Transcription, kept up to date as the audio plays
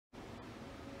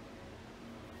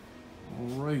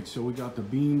Alright, so we got the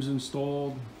beams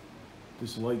installed.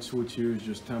 This light switch here is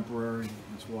just temporary.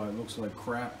 That's why it looks like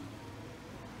crap.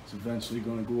 It's eventually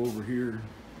going to go over here.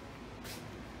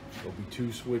 There'll be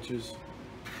two switches.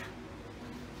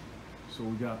 So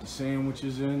we got the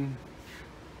sandwiches in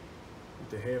with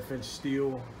the 1/2-inch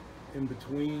steel in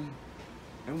between,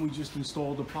 and we just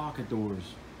installed the pocket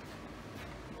doors.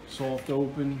 Soft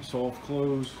open, soft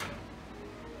close.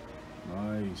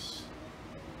 Nice.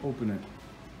 Open it.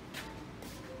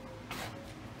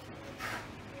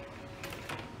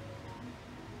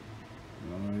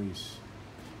 Nice.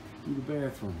 Do the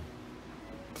bathroom.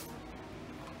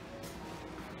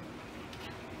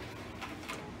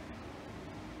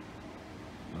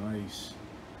 Nice.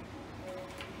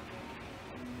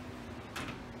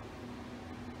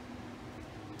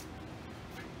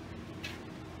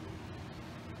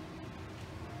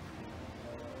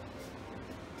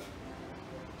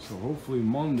 So hopefully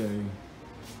Monday, I'm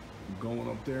going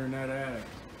up there in that attic,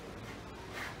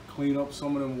 clean up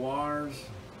some of them wires.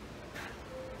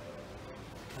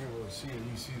 You can't really see it.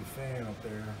 You see the fan up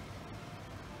there.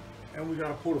 And we got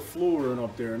to put a floor in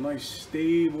up there, a nice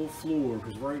stable floor,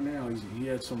 because right now he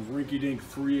had some rinky-dink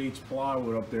 3/8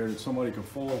 plywood up there that somebody could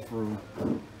fall through.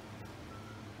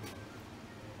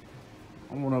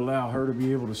 I want to allow her to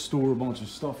be able to store a bunch of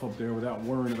stuff up there without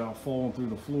worrying about falling through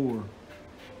the floor.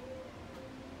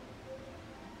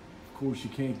 Of course,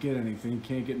 you can't get anything,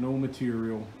 can't get no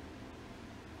material.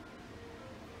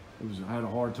 I had a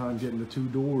hard time getting the two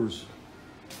doors.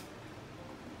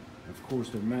 Of course,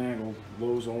 they're mangled.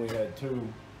 Lowe's only had two.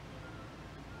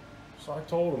 So I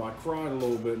told him, I cried a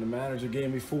little bit, and the manager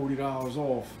gave me $40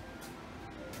 off.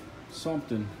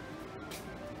 Something.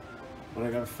 But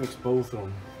I gotta fix both of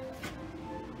them.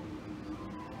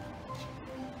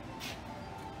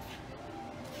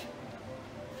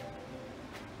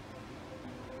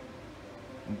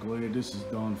 I'm glad this is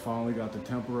done. Finally got the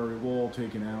temporary wall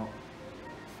taken out,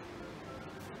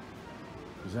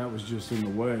 because that was just in the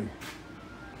way.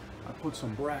 I put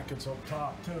some brackets up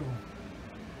top too,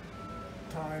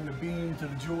 tying the beam to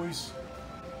the joist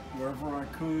wherever I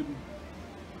could.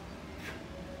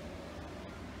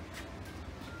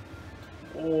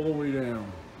 All the way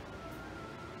down.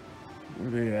 Where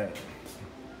they at?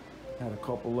 Had a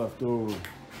couple left over.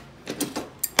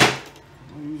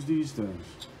 I'll use these things.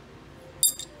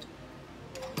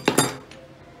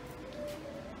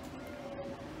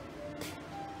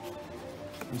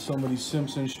 And some of these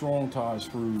Simpson strong tie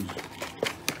screws.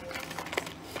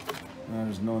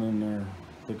 There's none in there.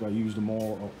 I think I used them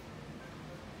all. Oh.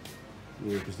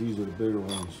 Yeah, because these are the bigger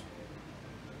ones.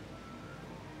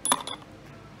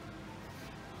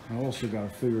 I also got to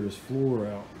figure this floor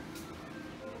out.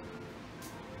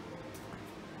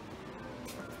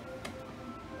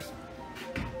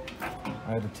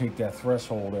 I had to take that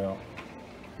threshold out.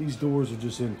 These doors are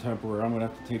just in temporary. I'm going to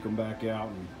have to take them back out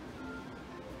and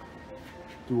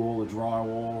do all the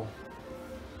drywall.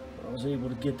 But I was able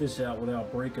to get this out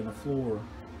without breaking the floor.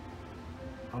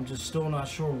 I'm just still not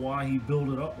sure why he built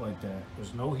it up like that.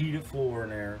 There's no heated floor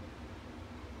in there.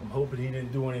 I'm hoping he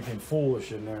didn't do anything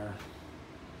foolish in there.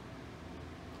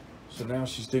 So now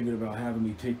she's thinking about having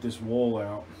me take this wall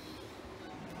out.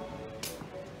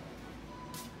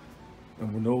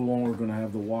 And we're no longer going to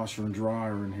have the washer and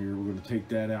dryer in here. We're going to take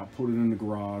that out, put it in the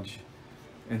garage,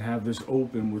 and have this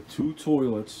open with two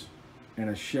toilets and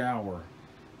a shower,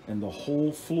 and the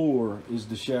whole floor is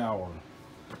the shower.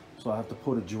 So I have to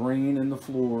put a drain in the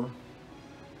floor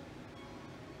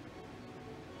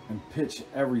and pitch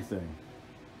everything.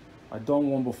 I've done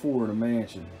one before in a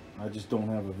mansion. I just don't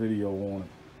have a video on it.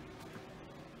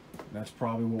 That's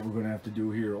probably what we're going to have to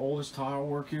do here. All this tile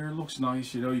work here looks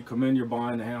nice. You know, you come in, you're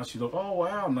buying the house, you look, oh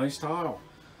wow, nice tile.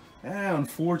 And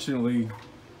unfortunately,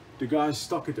 the guy's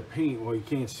stuck at the paint. Well, you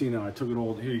can't see now. I took it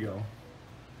all. Here you go.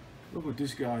 Look what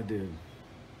this guy did.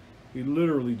 He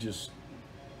literally just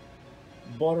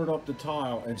buttered up the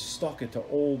tile and stuck it to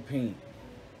old paint.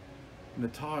 And the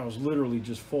tiles literally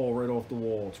just fall right off the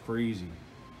wall. It's crazy.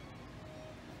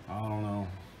 I don't know.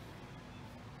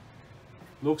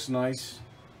 Looks nice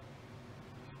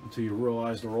until you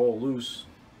realize they're all loose.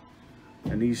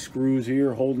 And these screws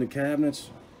here holding the cabinets,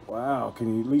 wow,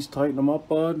 can you at least tighten them up,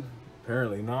 bud?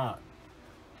 Apparently not.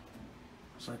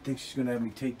 So I think she's gonna have me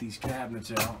take these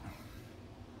cabinets out.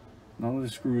 None of the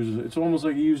screws, it's almost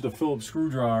like you used a Phillips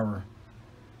screwdriver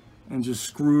and just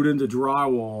screwed into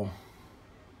drywall.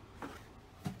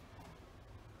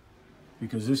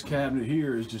 Because this cabinet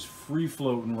here is just free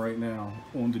floating right now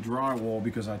on the drywall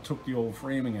because I took the old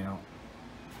framing out.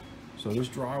 So this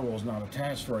drywall is not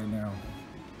attached right now.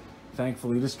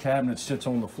 Thankfully this cabinet sits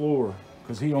on the floor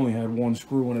because he only had one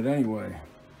screw in it anyway.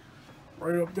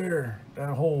 right up there,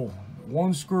 that hole.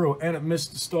 One screw, and it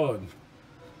missed the stud.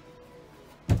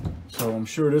 So I'm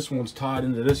sure this one's tied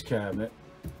into this cabinet.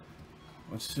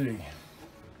 Let's see.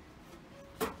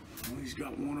 Well, he's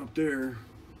got one up there.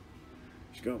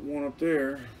 He's got one up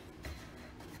there.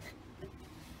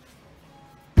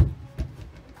 Let's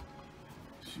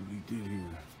see what he did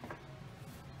here.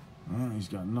 He's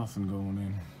got nothing going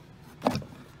in.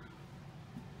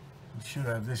 We should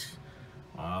have this.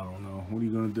 I don't know. What are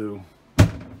you gonna do?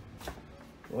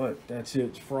 But that's it.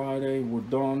 It's Friday. We're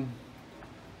done.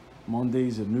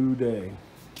 Monday's a new day.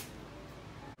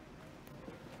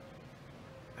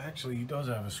 Actually, he does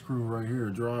have a screw right here,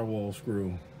 a drywall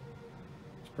screw.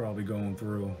 It's probably going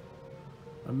through.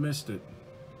 I missed it.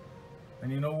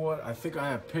 And you know what? I think I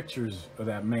have pictures of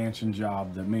that mansion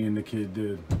job that me and the kid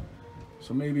did.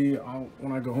 So maybe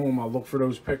when I go home, I'll look for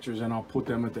those pictures and I'll put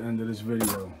them at the end of this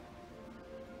video.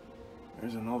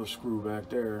 There's another screw back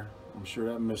there. I'm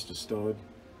sure that missed a stud.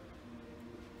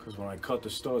 Because when I cut the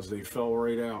studs, they fell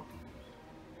right out.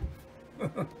 A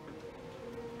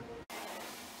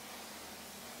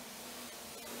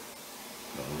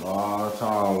lot of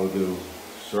tile to do.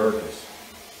 Circus.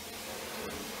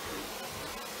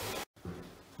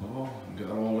 Oh, got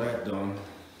all that done.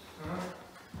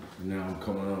 And now I'm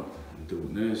coming up and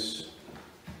doing this.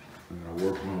 I'm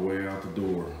gonna work my way out the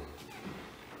door.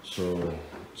 So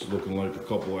it's looking like a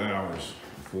couple hours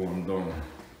before I'm done.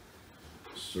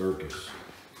 Circus.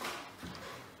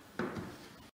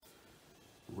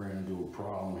 Ran into a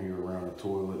problem here around the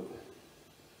toilet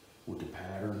with the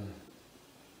pattern.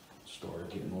 Started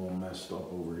getting all messed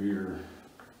up over here.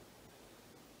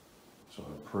 So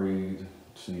I prayed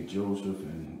to St. Joseph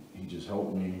and he just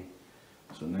helped me.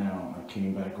 So now I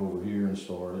came back over here and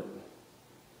started.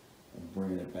 I'm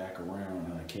bringing it back around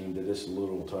and I came to this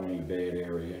little tiny bad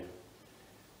area,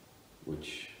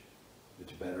 which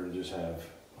it's better to just have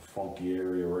a funky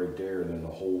area right there than the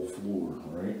whole floor,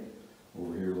 right?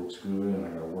 Over here looks good and I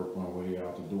gotta work my way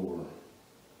out the door.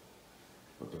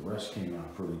 But the rest came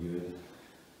out pretty good.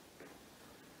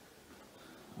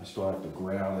 I still have to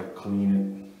grout it,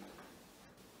 clean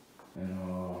it,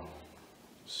 and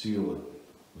seal it.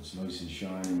 It's nice and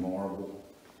shiny marble.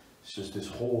 It's just this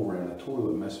hole around the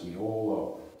toilet messed me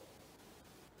all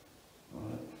up.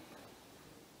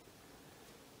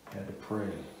 But had to pray.